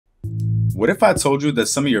What if I told you that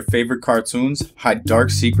some of your favorite cartoons hide dark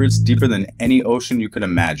secrets deeper than any ocean you could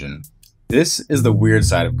imagine? This is the weird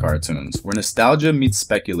side of cartoons, where nostalgia meets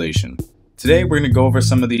speculation. Today we're going to go over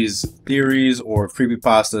some of these theories or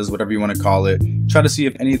creepypastas, whatever you want to call it, try to see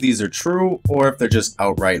if any of these are true or if they're just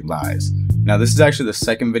outright lies. Now this is actually the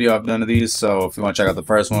second video I've done of these, so if you want to check out the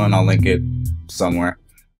first one, I'll link it somewhere.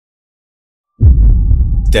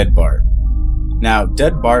 Dead Bart. Now,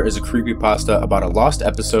 Dead Bart is a creepypasta about a lost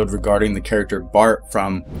episode regarding the character Bart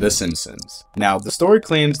from The Simpsons. Now, the story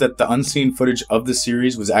claims that the unseen footage of the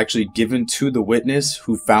series was actually given to the witness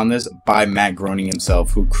who found this by Matt Groening himself,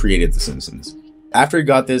 who created The Simpsons. After he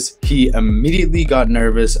got this, he immediately got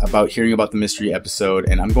nervous about hearing about the mystery episode,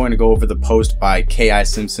 and I'm going to go over the post by K.I.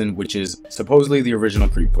 Simpson, which is supposedly the original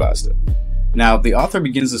creepypasta. Now, the author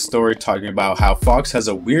begins the story talking about how Fox has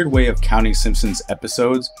a weird way of counting Simpsons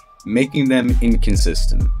episodes, making them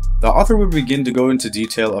inconsistent. The author would begin to go into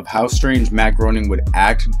detail of how strange Matt Groening would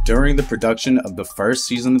act during the production of the first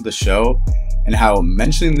season of the show, and how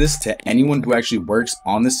mentioning this to anyone who actually works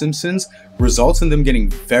on The Simpsons results in them getting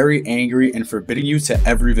very angry and forbidding you to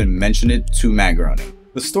ever even mention it to Matt Groening.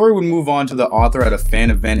 The story would move on to the author at a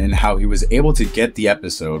fan event and how he was able to get the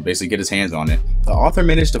episode, basically get his hands on it. The author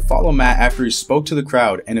managed to follow Matt after he spoke to the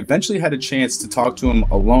crowd and eventually had a chance to talk to him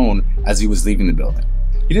alone as he was leaving the building.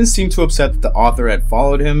 He didn't seem too upset that the author had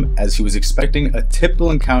followed him, as he was expecting a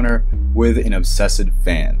typical encounter with an obsessed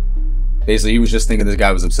fan. Basically, he was just thinking this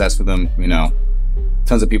guy was obsessed with him, you know.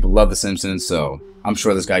 Tons of people love The Simpsons, so I'm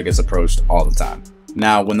sure this guy gets approached all the time.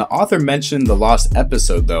 Now, when the author mentioned the lost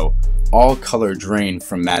episode though, all color drained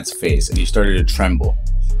from Matt's face and he started to tremble.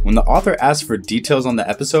 When the author asked for details on the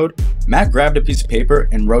episode, Matt grabbed a piece of paper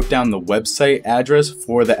and wrote down the website address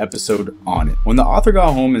for the episode on it. When the author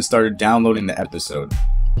got home and started downloading the episode,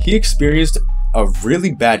 he experienced a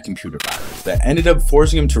really bad computer virus that ended up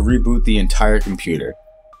forcing him to reboot the entire computer.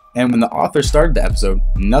 And when the author started the episode,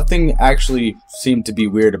 nothing actually seemed to be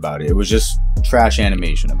weird about it. It was just trash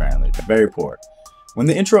animation, apparently. Very poor. When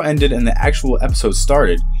the intro ended and the actual episode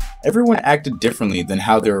started, everyone acted differently than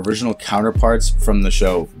how their original counterparts from the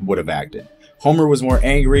show would have acted. Homer was more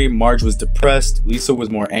angry, Marge was depressed, Lisa was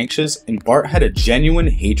more anxious, and Bart had a genuine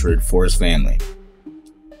hatred for his family.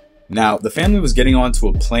 Now, the family was getting onto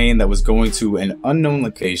a plane that was going to an unknown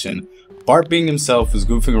location. Bart, being himself, was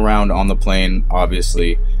goofing around on the plane,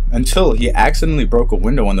 obviously, until he accidentally broke a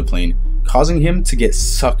window on the plane, causing him to get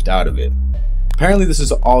sucked out of it. Apparently, this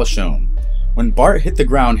is all shown. When Bart hit the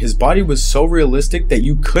ground, his body was so realistic that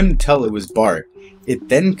you couldn't tell it was Bart. It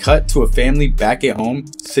then cut to a family back at home,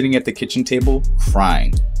 sitting at the kitchen table,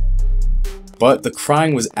 crying. But the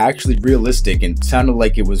crying was actually realistic and sounded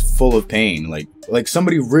like it was full of pain, like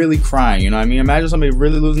somebody really crying, you know what I mean? Imagine somebody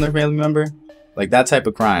really losing their family member, like that type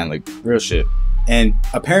of crying, like real shit. And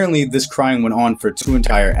apparently this crying went on for 2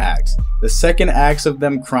 entire acts. The second act of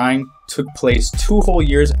them crying took place 2 whole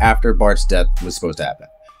years after Bart's death was supposed to happen.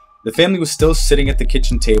 The family was still sitting at the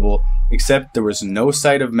kitchen table, except there was no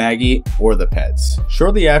sight of Maggie or the pets.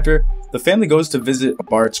 Shortly after, the family goes to visit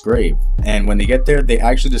Bart's grave, and when they get there, they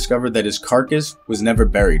actually discover that his carcass was never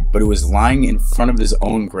buried, but it was lying in front of his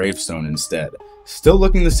own gravestone instead. Still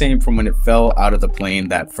looking the same from when it fell out of the plane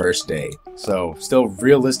that first day. So, still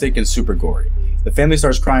realistic and super gory. The family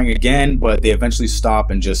starts crying again, but they eventually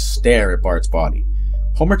stop and just stare at Bart's body.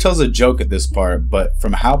 Homer tells a joke at this part, but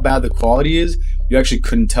from how bad the quality is, you actually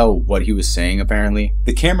couldn't tell what he was saying apparently.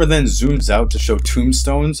 The camera then zooms out to show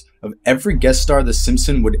tombstones of every guest star The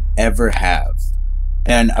Simpsons would ever have.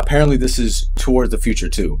 And apparently this is towards the future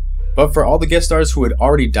too. But for all the guest stars who had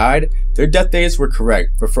already died, their death dates were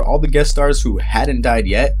correct. But for all the guest stars who hadn't died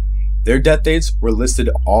yet, their death dates were listed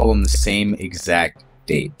all on the same exact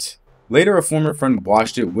date. Later, a former friend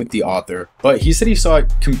watched it with the author, but he said he saw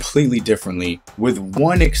it completely differently, with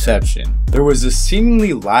one exception. There was a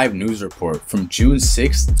seemingly live news report from June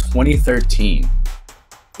 6, 2013.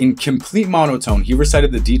 In complete monotone, he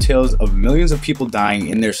recited the details of millions of people dying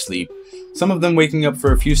in their sleep, some of them waking up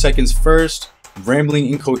for a few seconds first, rambling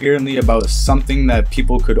incoherently about something that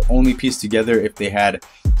people could only piece together if they had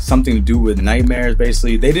something to do with nightmares.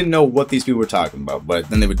 Basically, they didn't know what these people were talking about, but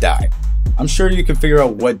then they would die. I'm sure you can figure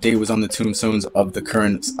out what date was on the tombstones of the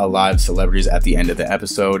current alive celebrities at the end of the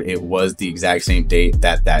episode. It was the exact same date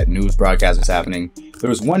that news broadcast was happening. There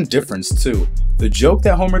was one difference too. The joke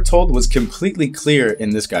that Homer told was completely clear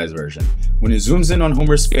in this guy's version. When it zooms in on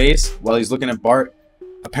Homer's face while he's looking at Bart,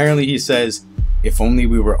 apparently he says, "If only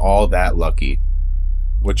we were all that lucky,"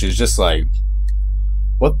 which is just like,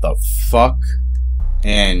 what the fuck?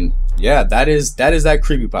 And yeah, that is that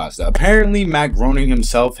creepypasta. Apparently Matt Groening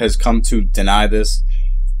himself has come to deny this.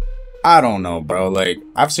 I don't know, bro. Like,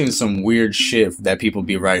 I've seen some weird shit that people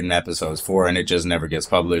be writing episodes for, and it just never gets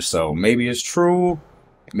published. So maybe it's true.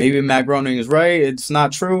 Maybe Matt Groening is right. It's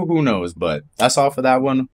not true. Who knows? But that's all for that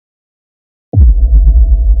one.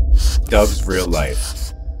 Doug's real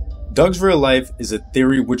life. Doug's real life is a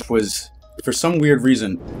theory which was, for some weird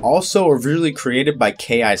reason, also originally created by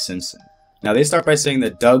K.I. Simpson. Now, they start by saying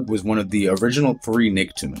that Doug was one of the original 3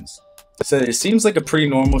 Nicktoons. So it seems like a pretty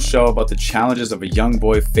normal show about the challenges of a young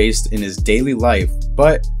boy faced in his daily life,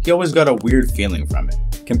 but he always got a weird feeling from it.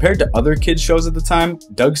 Compared to other kids shows at the time,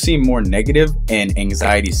 Doug seemed more negative and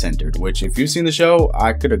anxiety centered, which if you've seen the show,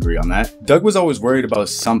 I could agree on that. Doug was always worried about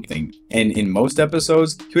something, and in most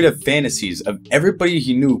episodes, he would have fantasies of everybody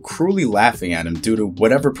he knew cruelly laughing at him due to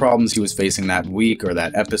whatever problems he was facing that week or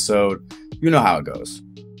that episode. You know how it goes.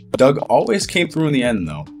 Doug always came through in the end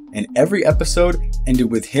though, and every episode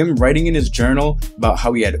ended with him writing in his journal about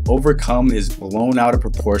how he had overcome his blown out of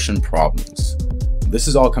proportion problems. This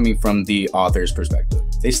is all coming from the author's perspective.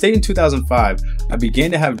 They state in 2005, I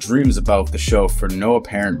began to have dreams about the show for no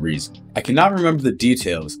apparent reason. I cannot remember the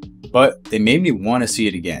details, but they made me want to see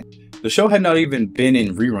it again. The show had not even been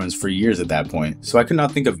in reruns for years at that point, so I could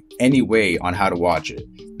not think of any way on how to watch it.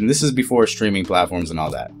 And this is before streaming platforms and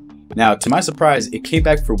all that. Now, to my surprise, it came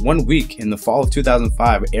back for 1 week in the fall of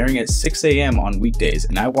 2005, airing at 6 a.m. on weekdays,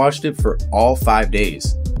 and I watched it for all 5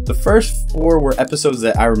 days. The first 4 were episodes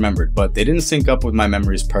that I remembered, but they didn't sync up with my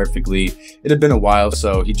memories perfectly. It had been a while,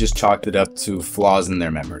 so he just chalked it up to flaws in their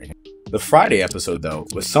memory. The Friday episode, though,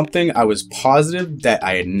 was something I was positive that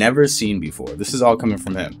I had never seen before. This is all coming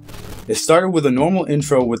from him. It started with a normal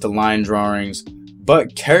intro with the line drawings,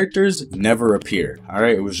 but characters never appeared,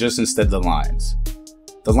 alright? It was just instead the lines.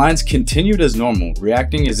 The lines continued as normal,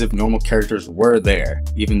 reacting as if normal characters were there,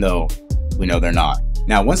 even though we know they're not.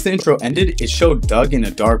 Now, once the intro ended, it showed Doug in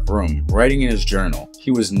a dark room, writing in his journal.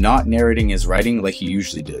 He was not narrating his writing like he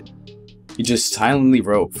usually did. He just silently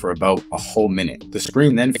wrote for about a whole minute. The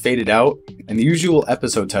screen then faded out, and the usual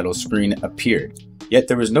episode title screen appeared. Yet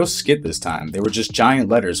there was no skit this time, they were just giant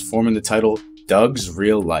letters forming the title, Doug's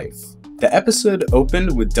Real Life. The episode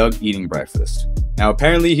opened with Doug eating breakfast. Now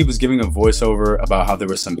apparently he was giving a voiceover about how there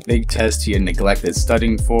was some big test he had neglected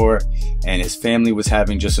studying for, and his family was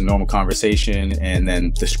having just a normal conversation, and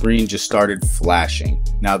then the screen just started flashing.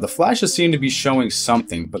 Now the flashes seemed to be showing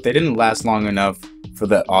something, but they didn't last long enough for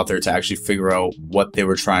the author to actually figure out what they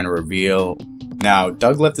were trying to reveal. Now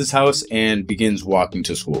Doug left his house and begins walking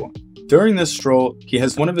to school. During this stroll, he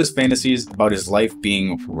has one of his fantasies about his life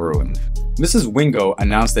being ruined. Mrs. Wingo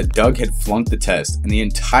announced that Doug had flunked the test, and the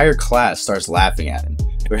entire class starts laughing at him,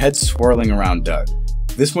 their heads swirling around Doug.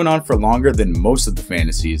 This went on for longer than most of the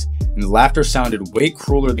fantasies, and the laughter sounded way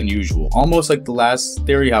crueler than usual, almost like the last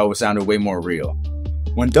theory how it sounded way more real.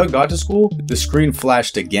 When Doug got to school, the screen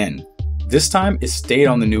flashed again. This time, it stayed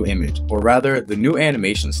on the new image, or rather, the new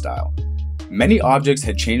animation style. Many objects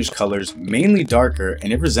had changed colors, mainly darker,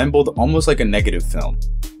 and it resembled almost like a negative film.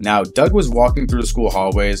 Now, Doug was walking through the school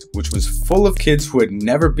hallways, which was full of kids who had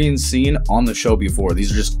never been seen on the show before.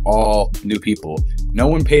 These are just all new people. No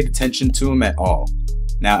one paid attention to him at all.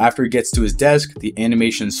 Now, after he gets to his desk, the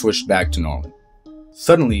animation switched back to normal.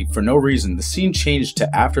 Suddenly, for no reason, the scene changed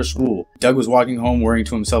to after school. Doug was walking home worrying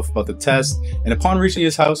to himself about the test, and upon reaching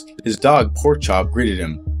his house, his dog, Pork Chop, greeted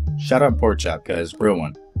him. Shout out Pork Chop, guys, real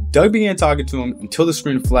one. Doug began talking to him until the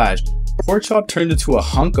screen flashed. Pork Chop turned into a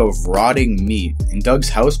hunk of rotting meat, and Doug's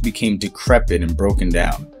house became decrepit and broken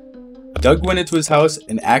down. Doug went into his house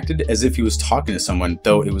and acted as if he was talking to someone,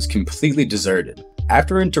 though it was completely deserted.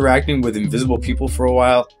 After interacting with invisible people for a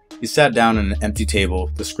while, he sat down at an empty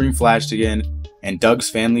table, the screen flashed again, and Doug's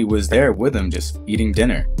family was there with him just eating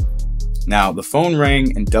dinner. Now, the phone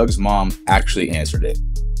rang and Doug's mom actually answered it.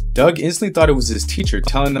 Doug instantly thought it was his teacher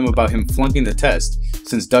telling them about him flunking the test,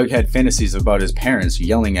 since Doug had fantasies about his parents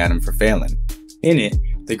yelling at him for failing. In it,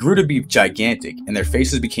 they grew to be gigantic, and their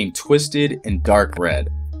faces became twisted and dark red.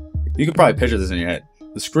 You can probably picture this in your head.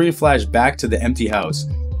 The screen flashed back to the empty house.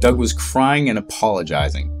 Doug was crying and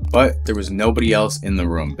apologizing, but there was nobody else in the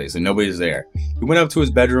room, basically nobody's there. He went up to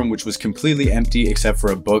his bedroom, which was completely empty except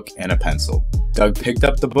for a book and a pencil. Doug picked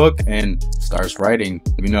up the book and starts writing.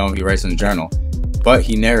 You know, he writes in a journal. But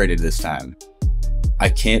he narrated this time. I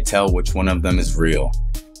can't tell which one of them is real.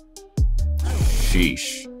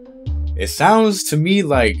 Sheesh. It sounds to me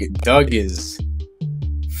like Doug is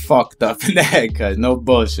fucked up in the head, cause no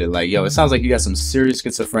bullshit. Like, yo, it sounds like you got some serious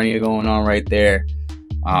schizophrenia going on right there.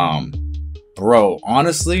 Bro,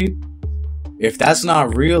 honestly, if that's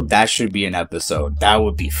not real, that should be an episode. That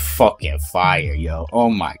would be fucking fire, yo.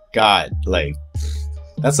 Oh my god. Like,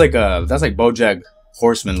 that's like BoJack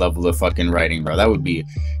Horseman level of fucking writing, bro. That would be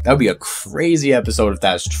a crazy episode if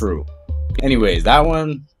that's true. Anyways, that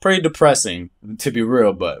one pretty depressing to be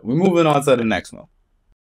real, but we're moving on to the next one.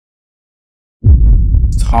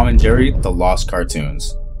 Tom and Jerry, The Lost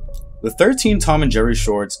Cartoons. The 13 Tom and Jerry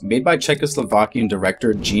shorts, made by Czechoslovakian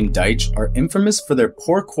director Gene Deitch, are infamous for their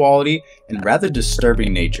poor quality and rather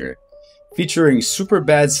disturbing nature, featuring super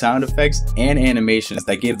bad sound effects and animations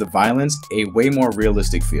that gave the violence a way more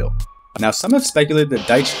realistic feel. Now, some have speculated that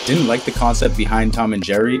Deitch didn't like the concept behind Tom and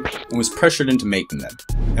Jerry and was pressured into making them,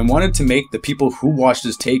 and wanted to make the people who watched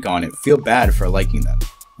his take on it feel bad for liking them.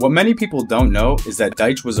 What many people don't know is that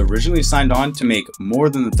Deitch was originally signed on to make more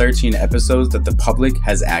than the 13 episodes that the public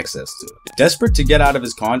has access to. Desperate to get out of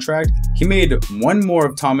his contract, he made one more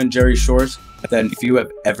of Tom and Jerry shorts that few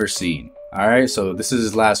have ever seen. Alright, so this is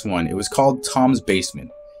his last one. It was called Tom's Basement.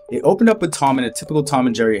 It opened up with Tom in a typical Tom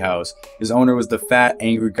and Jerry house. His owner was the fat,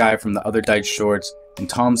 angry guy from the other Deitch shorts, and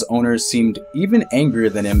Tom's owner seemed even angrier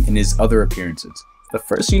than him in his other appearances. The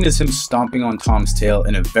first scene is him stomping on Tom's tail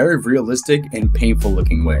in a very realistic and painful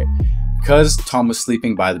looking way, because Tom was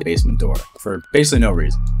sleeping by the basement door, for basically no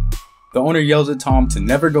reason. The owner yells at Tom to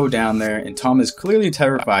never go down there, and Tom is clearly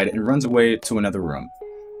terrified and runs away to another room.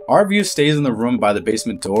 Our view stays in the room by the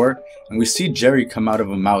basement door, and we see Jerry come out of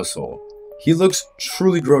a mouse hole. He looks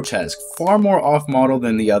truly grotesque, far more off-model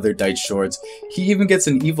than the other Deitch shorts. He even gets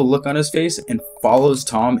an evil look on his face and follows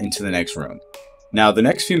Tom into the next room. Now, the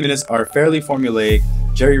next few minutes are fairly formulaic.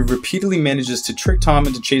 Jerry repeatedly manages to trick Tom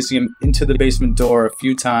into chasing him into the basement door a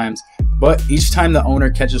few times, but each time the owner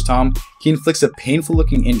catches Tom, he inflicts a painful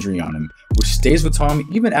looking injury on him, which stays with Tom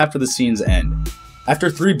even after the scenes end. After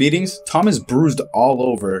 3 beatings, Tom is bruised all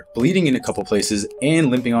over, bleeding in a couple places, and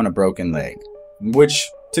limping on a broken leg. Which,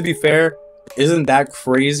 to be fair, isn't that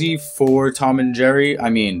crazy for Tom and Jerry? I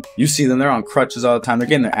mean, you see them, they're on crutches all the time. They're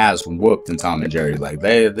getting their ass whooped in Tom and Jerry. Like,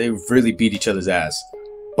 they really beat each other's ass.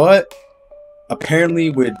 But apparently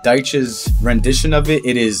with Deitch's rendition of it,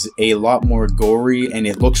 it is a lot more gory and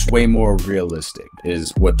it looks way more realistic,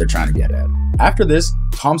 is what they're trying to get at. After this,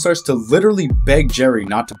 Tom starts to literally beg Jerry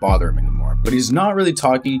not to bother him anymore. But he's not really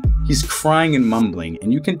talking, he's crying and mumbling,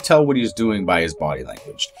 and you can tell what he's doing by his body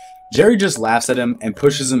language. Jerry just laughs at him and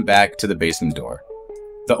pushes him back to the basement door.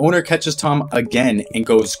 The owner catches Tom again and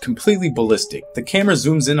goes completely ballistic. The camera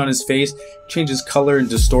zooms in on his face, changes color and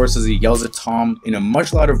distorts as he yells at Tom in a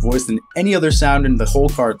much louder voice than any other sound in the whole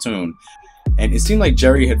cartoon. And it seemed like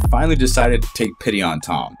Jerry had finally decided to take pity on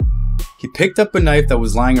Tom. He picked up a knife that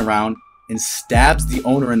was lying around and stabs the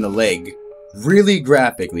owner in the leg. Really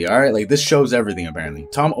graphically, alright? Like, this shows everything apparently.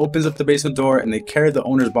 Tom opens up the basement door and they carry the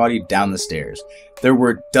owner's body down the stairs. There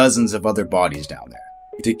were dozens of other bodies down there,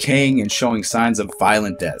 decaying and showing signs of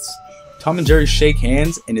violent deaths. Tom and Jerry shake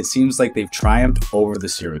hands and it seems like they've triumphed over the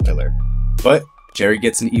serial killer. But Jerry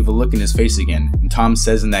gets an evil look in his face again, and Tom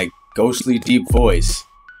says in that ghostly deep voice,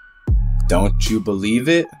 "Don't you believe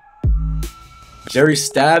it?" Jerry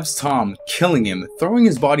stabs Tom, killing him, throwing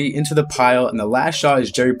his body into the pile, and the last shot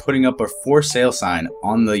is Jerry putting up a for sale sign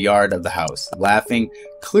on the yard of the house, laughing,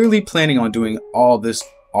 clearly planning on doing all this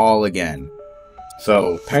all again.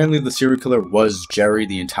 So apparently the serial killer was Jerry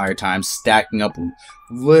the entire time,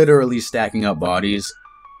 literally stacking up bodies,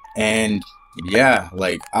 and yeah,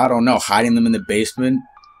 like, I don't know, hiding them in the basement.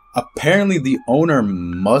 Apparently the owner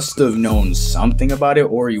must have known something about it,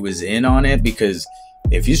 or he was in on it, because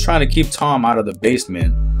if he's trying to keep Tom out of the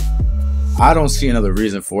basement, I don't see another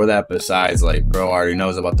reason for that besides, like, bro already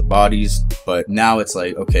knows about the bodies. But now it's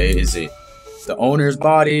like, okay, is it the owner's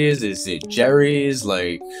bodies? Is it Jerry's?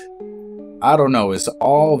 Like, I don't know. It's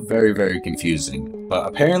all very, very confusing. But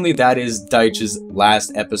apparently that is Deitch's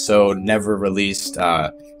last episode, never released,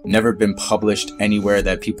 never been published anywhere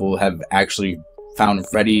that people have actually found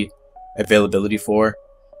ready availability for.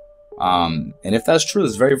 And if that's true,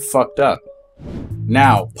 it's very fucked up.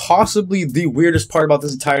 Now, possibly the weirdest part about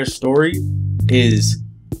this entire story is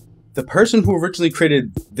the person who originally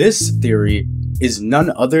created this theory is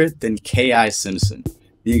none other than K.I. Simpson,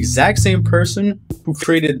 the exact same person who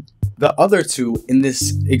created the other two in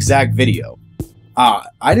this exact video.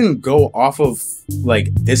 I didn't go off of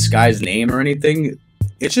like this guy's name or anything.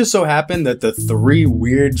 It just so happened that the 3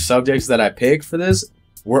 weird subjects that I picked for this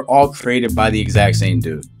were all created by the exact same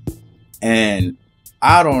dude. And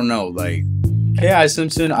I don't know, like, K.I.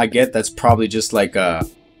 Simpson, I get that's probably just like a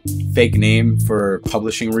fake name for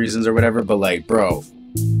publishing reasons or whatever, but like, bro,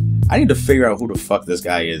 I need to figure out who the fuck this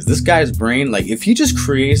guy is. This guy's brain, like, if he just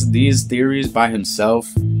creates these theories by himself,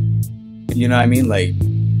 you know what I mean? Like,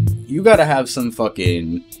 you gotta have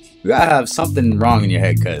something wrong in your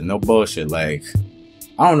head, cuz no bullshit. Like,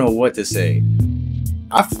 I don't know what to say.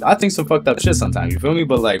 I think some fucked up shit sometimes, you feel me?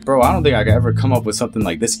 But like, bro, I don't think I could ever come up with something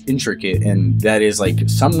like this intricate and that is like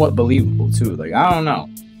somewhat believable too. Like, I don't know.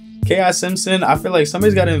 K.I. Simpson, I feel like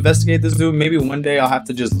somebody's got to investigate this dude. Maybe one day I'll have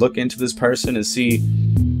to just look into this person and see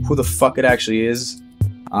who the fuck it actually is.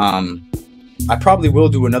 I probably will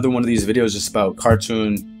do another one of these videos just about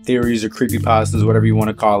cartoon theories or creepypastas, whatever you want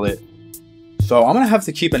to call it. So I'm gonna have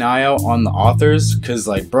to keep an eye out on the authors, because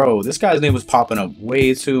like, bro, this guy's name was popping up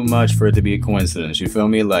way too much for it to be a coincidence, you feel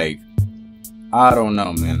me? Like, I don't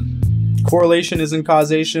know, man. Correlation isn't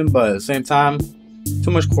causation, but at the same time,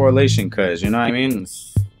 too much correlation, cuz, you know what I mean?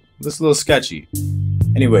 It's a little sketchy.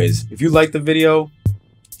 Anyways, if you like the video,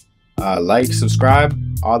 like, subscribe,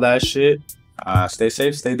 all that shit. Stay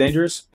safe, stay dangerous.